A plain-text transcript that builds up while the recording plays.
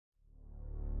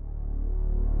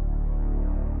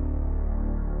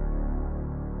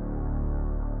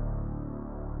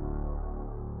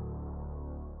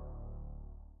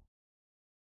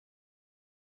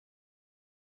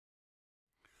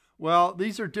Well,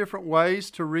 these are different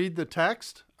ways to read the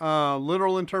text.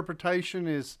 Literal interpretation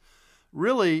is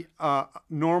really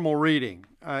normal reading.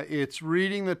 It's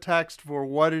reading the text for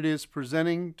what it is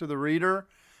presenting to the reader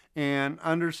and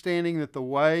understanding that the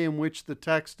way in which the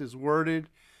text is worded,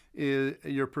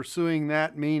 you're pursuing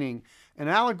that meaning. An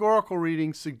allegorical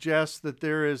reading suggests that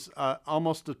there is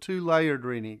almost a two-layered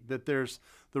reading, that there's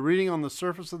the reading on the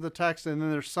surface of the text and then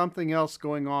there's something else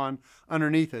going on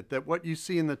underneath it, that what you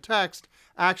see in the text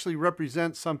actually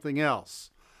represents something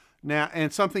else. Now,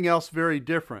 and something else very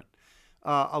different.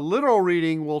 A literal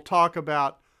reading will talk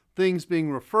about things being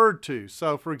referred to.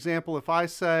 So, for example, if I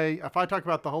talk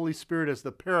about the Holy Spirit as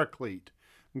the Paraclete,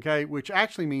 okay, which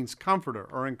actually means comforter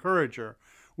or encourager,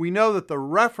 we know that the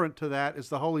referent to that is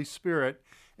the Holy Spirit,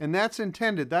 and that's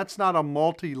intended. That's not a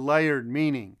multi-layered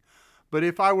meaning. But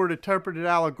if I were to interpret it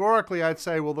allegorically, I'd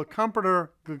say, well, the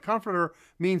comforter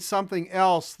means something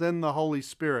else than the Holy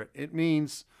Spirit. It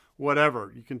means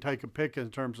whatever. You can take a pick in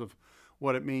terms of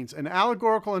what it means. An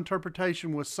allegorical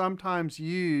interpretation was sometimes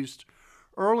used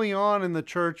early on in the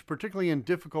church, particularly in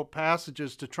difficult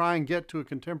passages, to try and get to a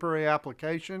contemporary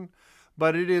application,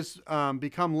 but it has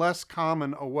become less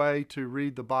common a way to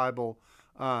read the Bible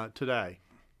today.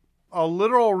 A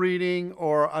literal reading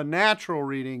or a natural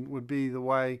reading would be the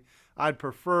way I'd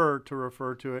prefer to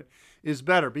refer to it, is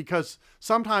better, because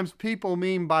sometimes people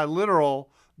mean by literal,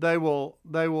 they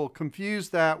will confuse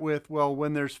that with, well,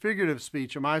 when there's figurative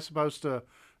speech, am I supposed to,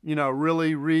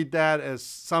 really read that as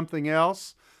something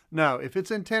else? No, if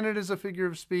it's intended as a figure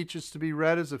of speech, it's to be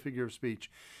read as a figure of speech.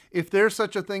 If there's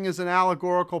such a thing as an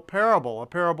allegorical parable, a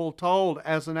parable told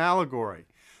as an allegory,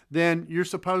 then you're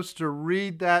supposed to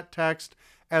read that text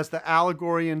as the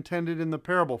allegory intended in the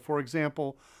parable. For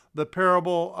example, the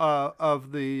parable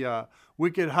of the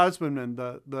wicked husbandman,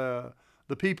 the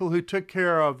people who took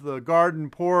care of the garden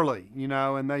poorly,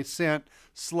 and they sent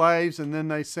slaves, and then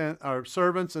they sent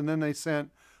servants, and then they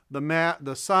sent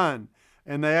the son,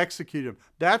 and they executed him.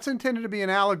 That's intended to be an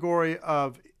allegory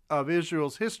of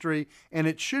Israel's history, and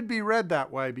it should be read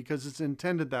that way because it's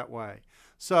intended that way.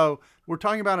 So we're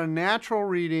talking about a natural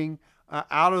reading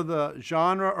out of the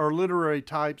genre or literary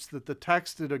types that the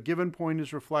text at a given point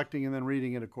is reflecting, and then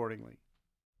reading it accordingly.